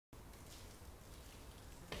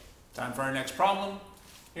Time for our next problem.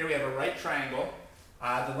 Here we have a right triangle.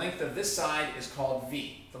 The length of this side is called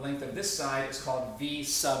v. The length of this side is called v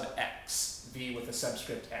sub x, v with a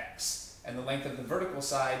subscript x. And the length of the vertical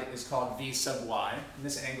side is called v sub y, and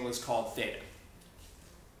this angle is called theta.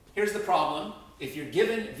 Here's the problem. If you're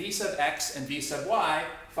given v sub x and v sub y,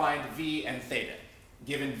 find v and theta.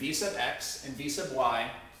 Given v sub x and v sub y,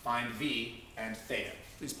 find v and theta.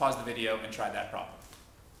 Please pause the video and try that problem.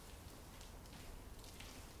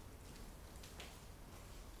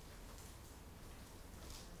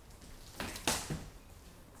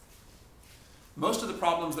 Most of the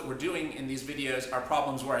problems that we're doing in these videos are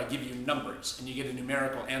problems where I give you numbers and you get a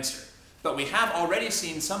numerical answer. But we have already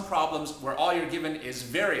seen some problems where all you're given is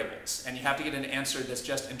variables, and you have to get an answer that's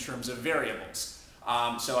just in terms of variables.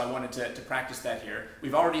 So I wanted to practice that here.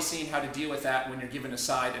 We've already seen how to deal with that when you're given a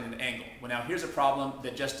side and an angle. Well, now here's a problem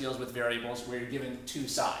that just deals with variables where you're given two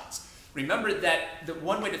sides. Remember that the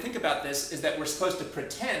one way to think about this is that we're supposed to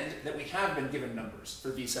pretend that we have been given numbers for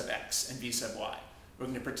v sub x and v sub y. We're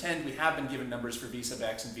going to pretend we have been given numbers for v sub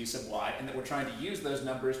x and v sub y, and that we're trying to use those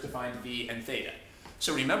numbers to find v and theta.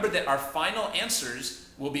 So remember that our final answers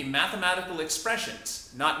will be mathematical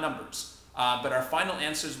expressions, not numbers. But our final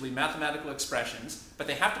answers will be mathematical expressions, but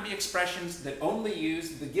they have to be expressions that only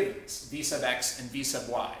use the givens, v sub x and v sub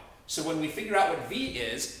y. So when we figure out what v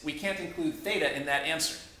is, we can't include theta in that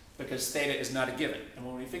answer, because theta is not a given. And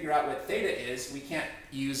when we figure out what theta is, we can't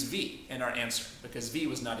use v in our answer, because v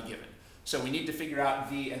was not a given. So we need to figure out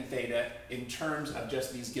v and theta in terms of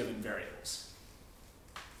just these given variables.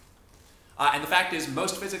 And the fact is,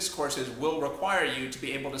 most physics courses will require you to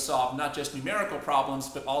be able to solve not just numerical problems,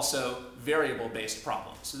 but also variable-based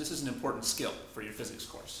problems. So this is an important skill for your physics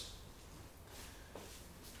course.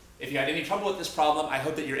 If you had any trouble with this problem, I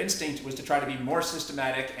hope that your instinct was to try to be more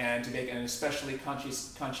systematic and to make an especially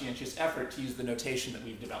conscientious effort to use the notation that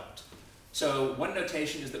we've developed. So one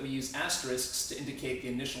notation is that we use asterisks to indicate the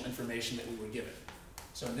initial information that we were given.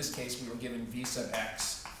 So in this case, we were given v sub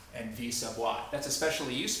x and v sub y. That's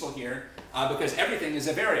especially useful here because everything is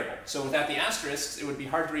a variable. So without the asterisks, it would be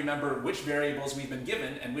hard to remember which variables we've been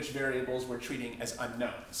given and which variables we're treating as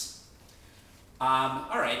unknowns.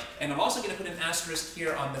 All right, and I'm also going to put an asterisk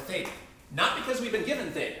here on the theta. Not because we've been given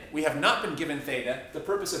theta. We have not been given theta. The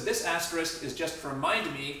purpose of this asterisk is just to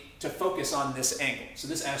remind me to focus on this angle. So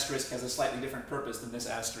this asterisk has a slightly different purpose than this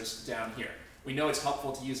asterisk down here. We know it's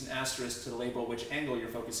helpful to use an asterisk to label which angle you're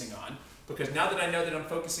focusing on, because now that I know that I'm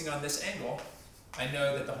focusing on this angle, I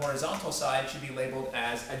know that the horizontal side should be labeled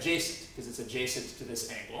as adjacent, because it's adjacent to this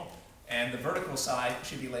angle, and the vertical side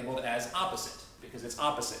should be labeled as opposite, because it's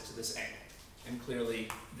opposite to this angle. And clearly,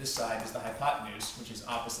 this side is the hypotenuse, which is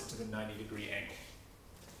opposite to the 90-degree angle.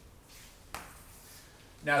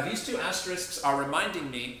 Now, these two asterisks are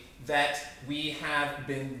reminding me that we have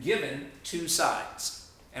been given two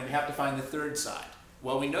sides, and we have to find the third side.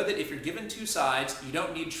 Well, we know that if you're given two sides, you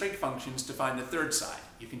don't need trig functions to find the third side.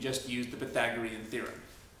 You can just use the Pythagorean theorem.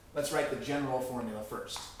 Let's write the general formula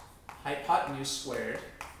first. Hypotenuse squared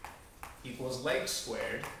equals leg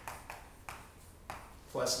squared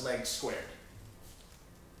plus leg squared.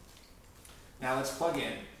 Now let's plug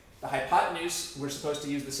in. The hypotenuse, we're supposed to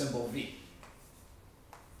use the symbol v.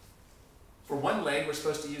 For one leg, we're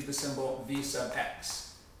supposed to use the symbol v sub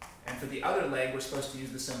x. And for the other leg, we're supposed to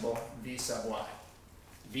use the symbol v sub y.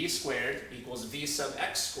 V squared equals v sub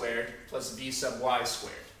x squared plus v sub y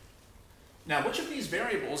squared. Now, which of these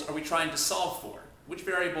variables are we trying to solve for? Which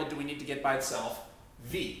variable do we need to get by itself?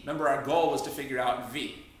 V. Remember, our goal was to figure out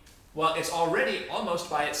v. Well, it's already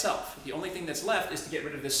almost by itself. The only thing that's left is to get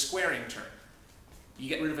rid of this squaring term. You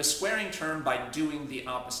get rid of a squaring term by doing the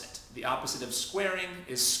opposite. The opposite of squaring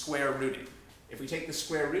is square rooting. If we take the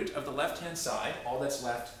square root of the left-hand side, all that's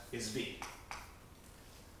left is v.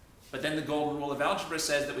 But then the golden rule of algebra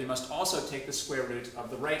says that we must also take the square root of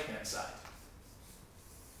the right-hand side.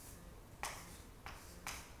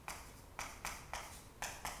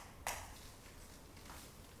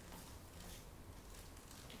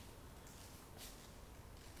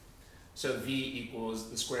 So v equals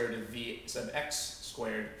the square root of v sub x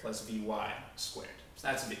squared plus vy squared. So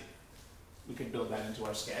that's v. We could build that into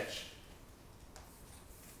our sketch.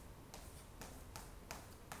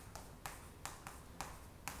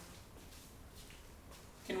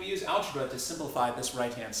 Can we use algebra to simplify this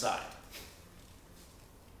right-hand side?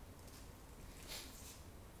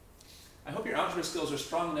 I hope your algebra skills are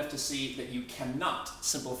strong enough to see that you cannot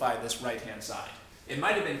simplify this right-hand side. It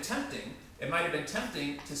might have been tempting. It might have been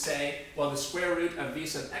tempting to say, well, the square root of v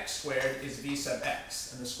sub x squared is v sub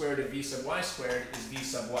x, and the square root of v sub y squared is v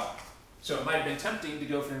sub y. So it might have been tempting to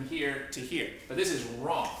go from here to here, but this is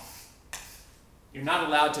wrong. You're not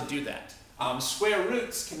allowed to do that. Square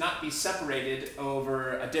roots cannot be separated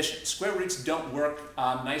over addition. Square roots don't work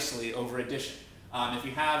nicely over addition. If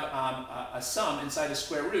you have a sum inside a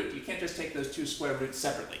square root, you can't just take those two square roots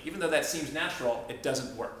separately. Even though that seems natural, it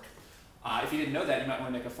doesn't work. If you didn't know that, you might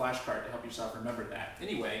want to make a flashcard to help yourself remember that.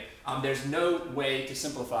 Anyway, there's no way to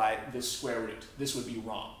simplify this square root. This would be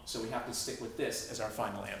wrong. So we have to stick with this as our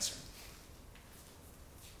final answer.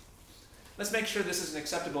 Let's make sure this is an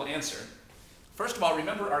acceptable answer. First of all,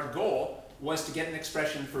 remember our goal was to get an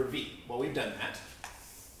expression for v. Well, we've done that.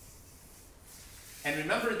 And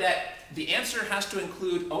remember that the answer has to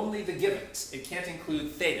include only the givens. It can't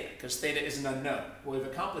include theta, because theta is an unknown. Well, we've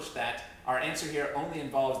accomplished that. Our answer here only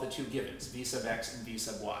involves the two givens, v sub x and v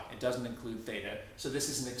sub y. It doesn't include theta, so this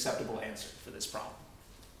is an acceptable answer for this problem.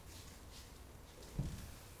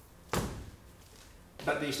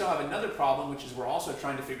 But you still have another problem, which is we're also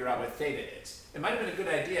trying to figure out what theta is. It might have been a good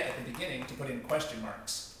idea at the beginning to put in question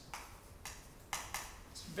marks.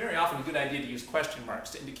 It's very often a good idea to use question marks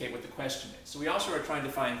to indicate what the question is. So we also are trying to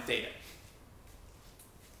find theta.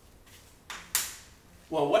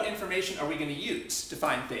 Well, what information are we going to use to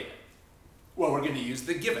find theta? Well, we're going to use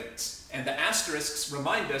the givens. And the asterisks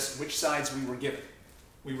remind us which sides we were given.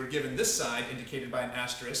 We were given this side, indicated by an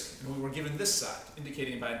asterisk, and we were given this side,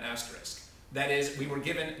 indicated by an asterisk. That is, we were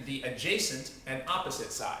given the adjacent and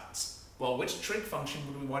opposite sides. Well, which trig function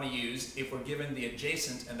would we want to use if we're given the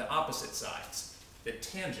adjacent and the opposite sides? The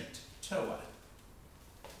tangent, TOA.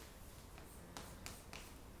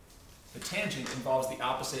 The tangent involves the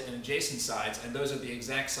opposite and adjacent sides, and those are the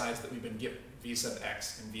exact sides that we've been given, v sub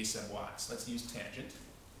x and v sub y. So let's use tangent.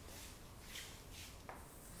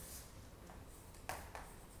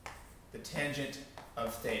 The tangent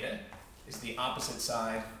of theta is the opposite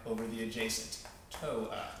side over the adjacent,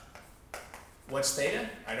 TOA. What's theta?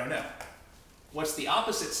 I don't know. What's the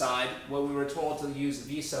opposite side? Well, we were told to use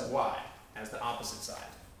v sub y as the opposite side.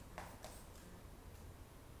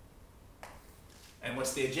 And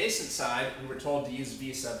what's the adjacent side? We were told to use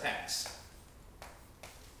v sub x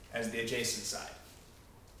as the adjacent side.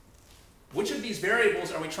 Which of these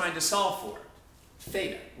variables are we trying to solve for?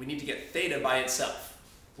 Theta. We need to get theta by itself.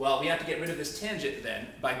 Well, we have to get rid of this tangent then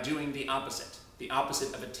by doing the opposite. The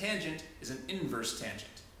opposite of a tangent is an inverse tangent.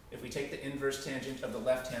 If we take the inverse tangent of the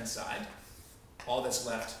left-hand side, all that's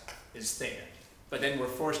left is theta. But then we're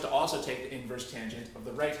forced to also take the inverse tangent of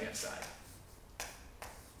the right-hand side.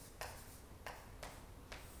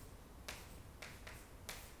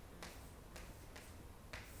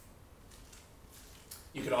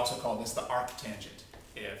 You could also call this the arctangent,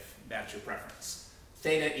 if that's your preference.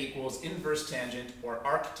 Theta equals inverse tangent or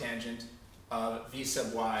arctangent of v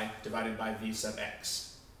sub y divided by v sub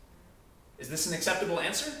x. Is this an acceptable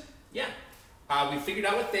answer? Yeah. We figured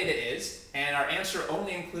out what theta is, and our answer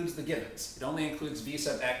only includes the givens. It only includes v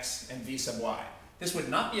sub x and v sub y. This would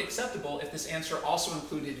not be acceptable if this answer also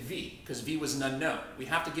included v, because v was an unknown. We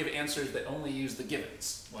have to give answers that only use the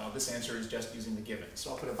givens. Well, this answer is just using the givens,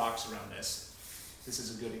 so I'll put a box around this. This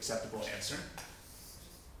is a good acceptable answer.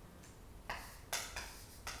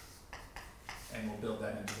 And we'll build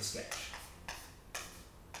that into the sketch.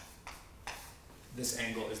 This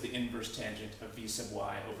angle is the inverse tangent of v sub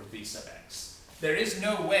y over v sub x. There is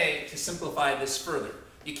no way to simplify this further.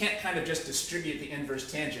 You can't kind of just distribute the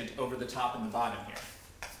inverse tangent over the top and the bottom here.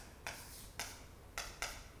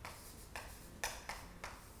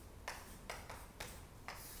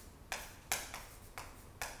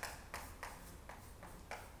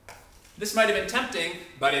 This might have been tempting,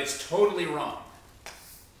 but it's totally wrong.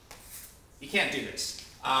 You can't do this.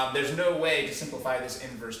 There's no way to simplify this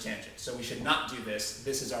inverse tangent, so we should not do this.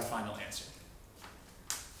 This is our final answer.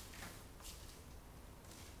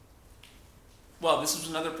 Well, this was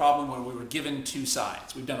another problem where we were given two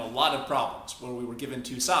sides. We've done a lot of problems where we were given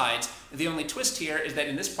two sides. The only twist here is that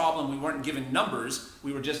in this problem we weren't given numbers,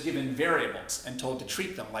 we were just given variables and told to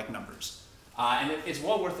treat them like numbers. And it's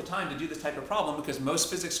well worth the time to do this type of problem because most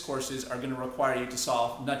physics courses are going to require you to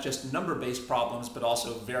solve not just number-based problems, but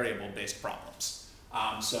also variable-based problems.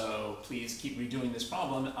 So please keep redoing this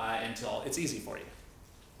problem until it's easy for you.